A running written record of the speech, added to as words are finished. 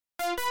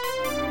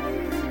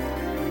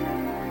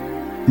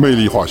魅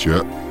力化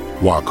学，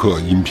瓦克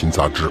音频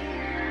杂志。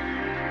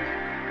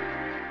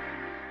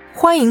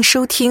欢迎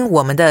收听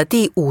我们的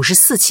第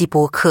54期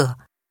播客。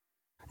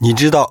你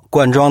知道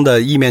罐装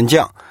的意面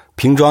酱、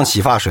瓶装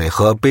洗发水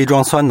和杯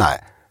装酸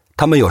奶，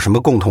它们有什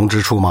么共同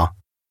之处吗？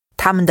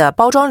它们的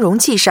包装容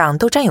器上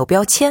都沾有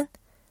标签，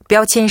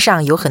标签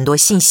上有很多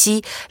信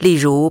息，例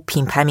如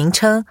品牌名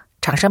称、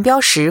厂商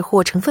标识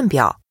或成分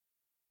表。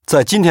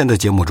在今天的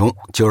节目中，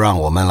就让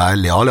我们来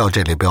聊聊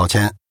这类标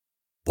签。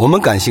我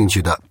们感兴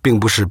趣的并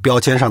不是标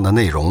签上的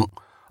内容，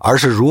而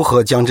是如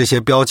何将这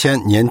些标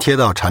签粘贴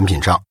到产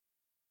品上。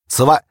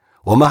此外，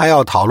我们还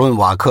要讨论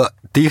瓦克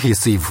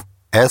DEHESIVE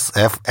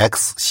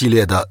SFX 系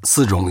列的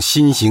4种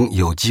新型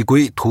有机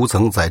硅涂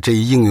层在这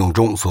一应用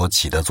中所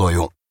起的作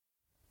用。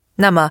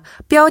那么，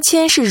标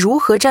签是如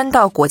何粘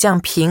到果酱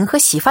瓶和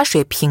洗发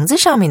水瓶子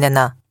上面的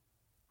呢？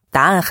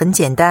答案很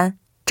简单，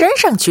粘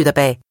上去的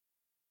呗。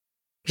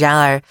然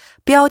而，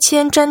标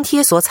签粘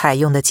贴所采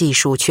用的技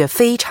术却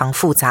非常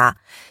复杂。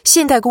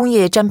现代工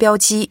业粘标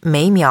机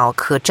每秒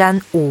可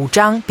粘5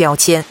张标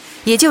签，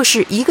也就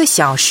是1个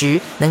小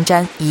时能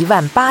粘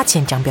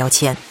18000张标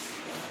签。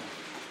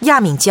亚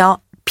敏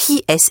胶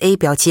PSA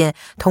标签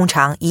通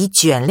常以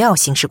卷料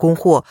形式供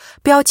货，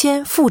标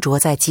签附着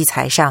在基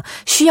材上，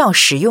需要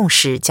使用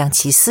时将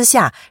其撕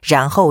下，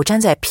然后粘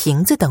在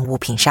瓶子等物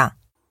品上。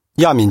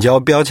亚敏胶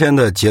标签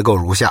的结构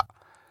如下：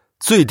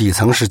最底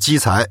层是基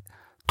材，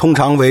通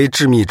常为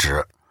致密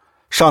纸，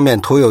上面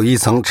涂有一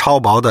层超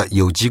薄的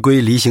有机硅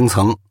离型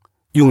层，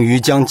用于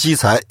将基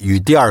材与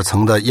第二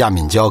层的亚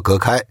敏胶隔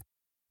开，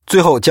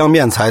最后将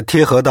面材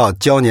贴合到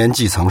胶粘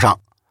剂层上。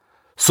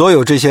所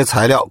有这些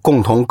材料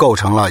共同构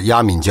成了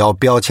亚敏胶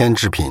标签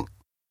制品。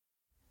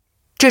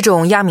这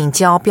种亚敏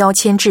胶标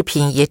签制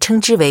品也称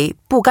之为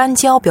不干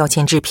胶标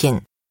签制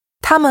品。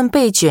它们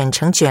被卷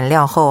成卷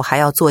料后，还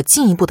要做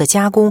进一步的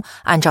加工，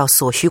按照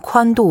所需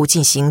宽度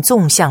进行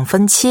纵向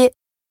分切。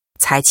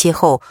裁切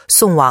后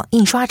送往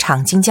印刷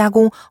厂精加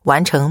工，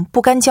完成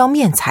不干胶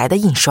面材的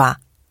印刷，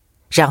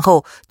然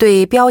后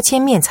对标签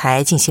面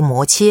材进行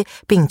磨切，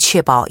并确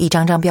保一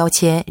张张标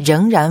签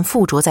仍然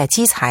附着在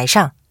基材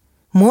上。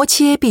磨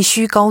切必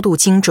须高度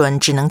精准，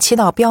只能切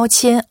到标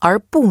签而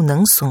不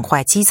能损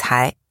坏基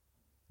材。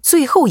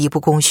最后一步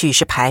工序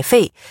是排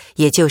废，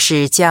也就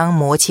是将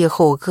磨切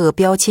后各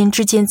标签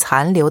之间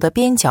残留的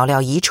边角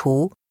料移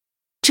除。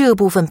这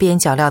部分边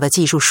角料的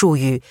技术术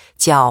语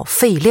叫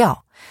废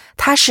料，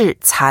它是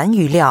残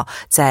余料，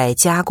在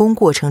加工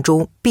过程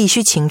中必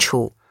须清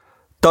除。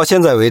到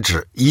现在为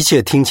止，一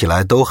切听起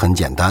来都很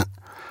简单，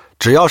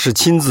只要是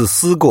亲自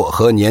撕过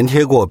和粘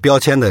贴过标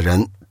签的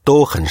人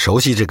都很熟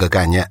悉这个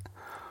概念。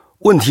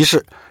问题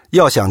是，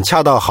要想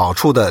恰到好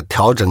处地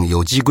调整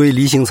有机硅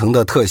离型层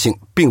的特性，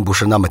并不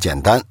是那么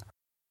简单。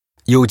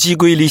有机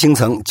硅离型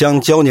层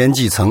将胶粘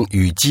剂层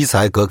与基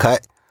材隔开，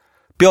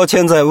标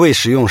签在未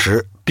使用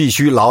时必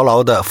须牢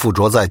牢地附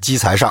着在基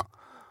材上，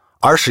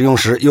而使用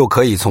时又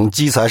可以从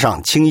基材上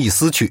轻易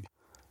撕去。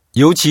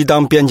尤其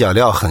当边角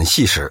料很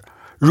细时，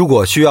如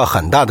果需要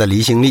很大的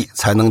离心力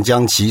才能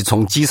将其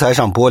从基材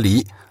上剥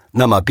离，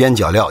那么边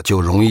角料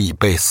就容易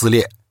被撕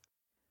裂。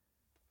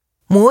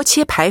磨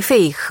切排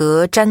废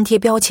和粘贴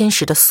标签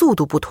时的速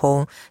度不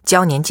同，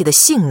胶粘剂的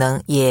性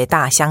能也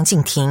大相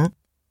径庭。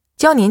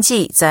胶粘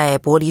剂在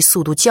剥离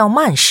速度较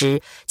慢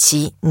时，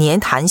其粘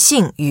弹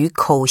性与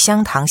口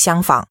香糖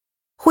相仿，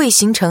会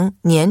形成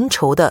粘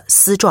稠的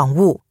丝状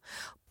物。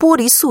剥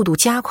离速度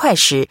加快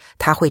时，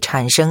它会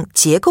产生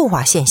结构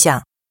化现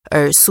象，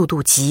而速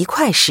度极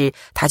快时，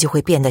它就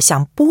会变得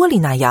像玻璃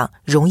那样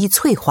容易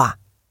脆化。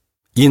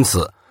因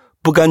此，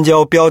不干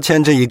胶标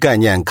签这一概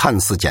念看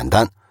似简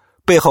单，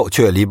背后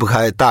却离不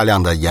开大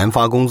量的研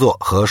发工作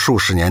和数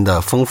十年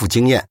的丰富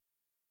经验。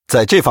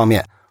在这方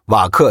面，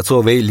瓦克作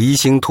为离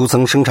型涂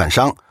层生产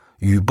商，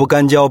与不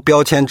干胶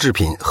标签制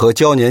品和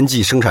胶粘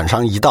剂生产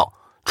商一道，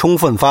充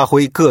分发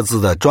挥各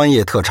自的专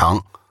业特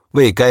长，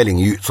为该领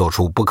域做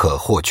出不可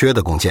或缺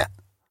的贡献。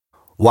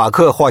瓦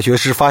克化学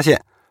师发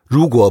现，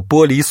如果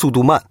剥离速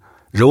度慢，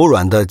柔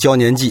软的胶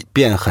粘剂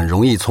便很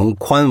容易从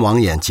宽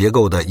网眼结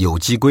构的有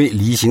机硅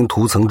离型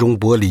涂层中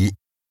剥离，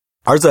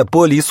而在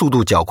剥离速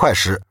度较快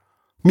时，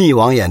密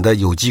网眼的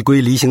有机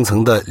硅离型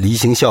层的离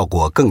型效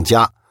果更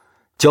佳，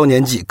胶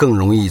粘剂更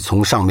容易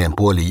从上面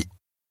剥离。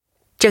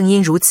正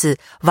因如此，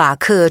瓦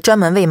克专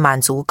门为满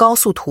足高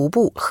速涂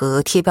布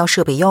和贴标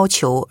设备要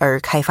求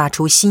而开发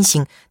出新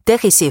型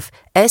DEHESIVE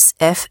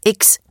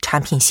SFX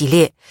产品系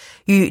列。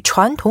与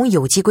传统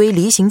有机硅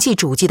离型剂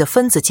主剂的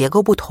分子结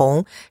构不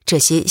同，这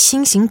些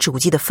新型主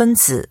剂的分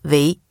子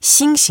为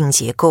新型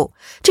结构。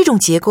这种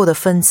结构的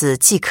分子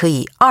既可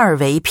以2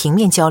维平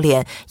面交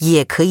联，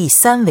也可以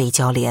3维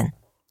交联。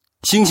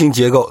新型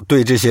结构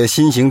对这些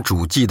新型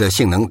主剂的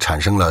性能产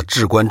生了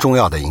至关重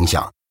要的影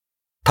响。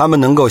它们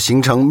能够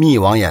形成密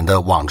网眼的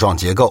网状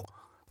结构，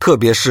特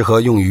别适合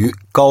用于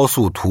高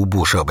速涂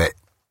布设备。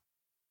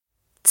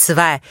此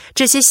外，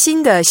这些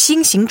新的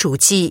新型主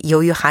剂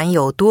由于含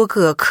有多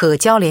个可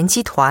交联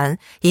基团，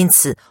因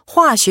此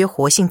化学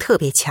活性特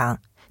别强。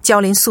交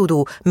联速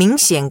度明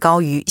显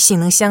高于性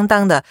能相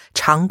当的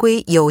常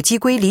规有机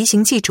硅离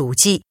型剂主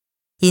剂，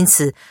因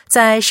此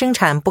在生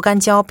产不干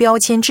胶标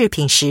签制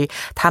品时，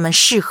它们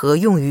适合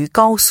用于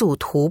高速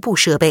涂布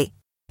设备，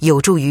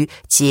有助于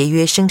节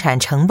约生产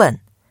成本。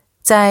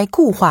在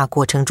固化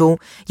过程中，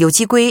有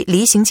机硅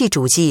离型剂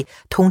主剂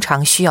通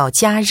常需要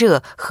加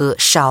热和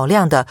少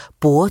量的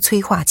铂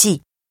催化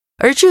剂，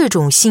而这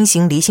种新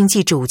型离型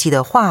剂主剂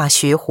的化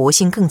学活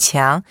性更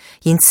强，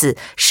因此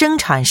生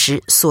产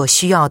时所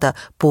需要的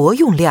铂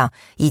用量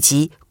以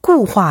及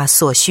固化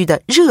所需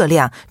的热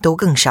量都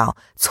更少，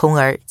从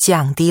而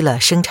降低了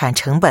生产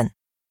成本。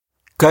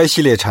该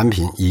系列产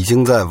品已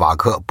经在瓦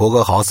克伯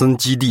格豪森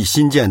基地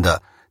新建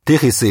的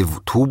DEHESIVE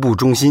涂布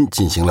中心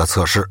进行了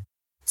测试。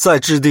在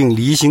制定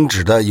离型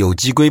纸的有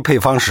机硅配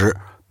方时，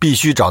必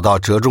须找到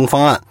折中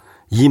方案，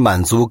以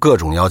满足各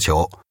种要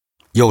求，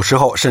有时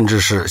候甚至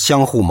是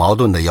相互矛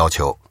盾的要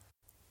求。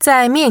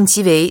在面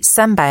积为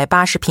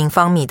380平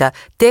方米的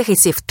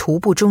DEHESIVE 涂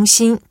布中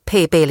心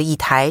配备了一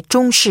台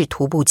中式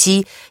涂布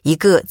机、一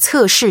个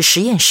测试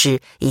实验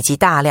室以及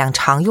大量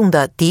常用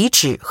的底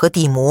纸和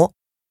底膜。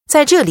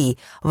在这里，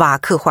瓦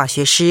克化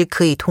学师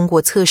可以通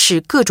过测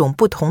试各种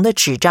不同的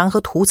纸张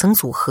和涂层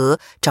组合，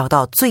找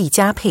到最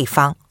佳配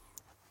方。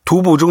涂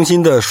布中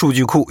心的数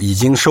据库已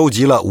经收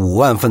集了5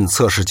万份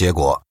测试结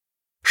果，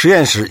实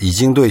验室已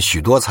经对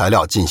许多材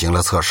料进行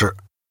了测试，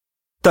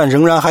但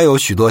仍然还有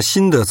许多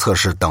新的测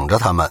试等着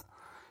他们，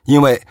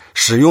因为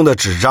使用的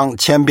纸张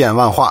千变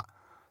万化，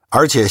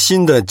而且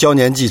新的胶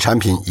粘剂产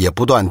品也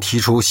不断提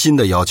出新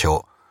的要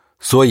求，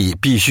所以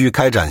必须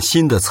开展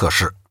新的测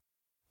试。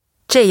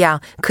这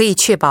样可以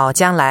确保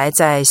将来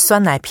在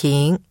酸奶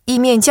瓶、意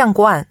面酱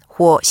罐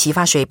或洗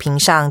发水瓶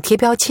上贴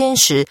标签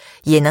时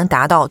也能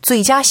达到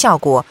最佳效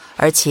果，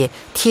而且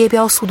贴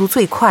标速度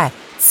最快，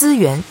资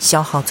源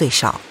消耗最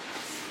少。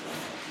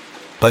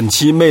本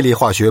期魅力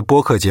化学播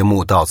客节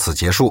目到此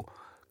结束，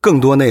更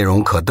多内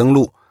容可登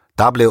录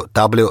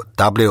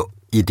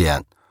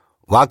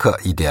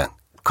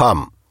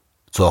www.wacker.com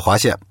左划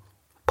线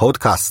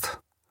podcast。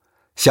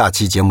 下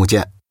期节目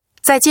见，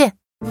再见。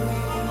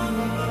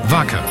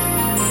 Wacker,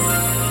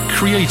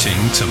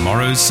 creating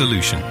tomorrow's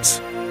solutions.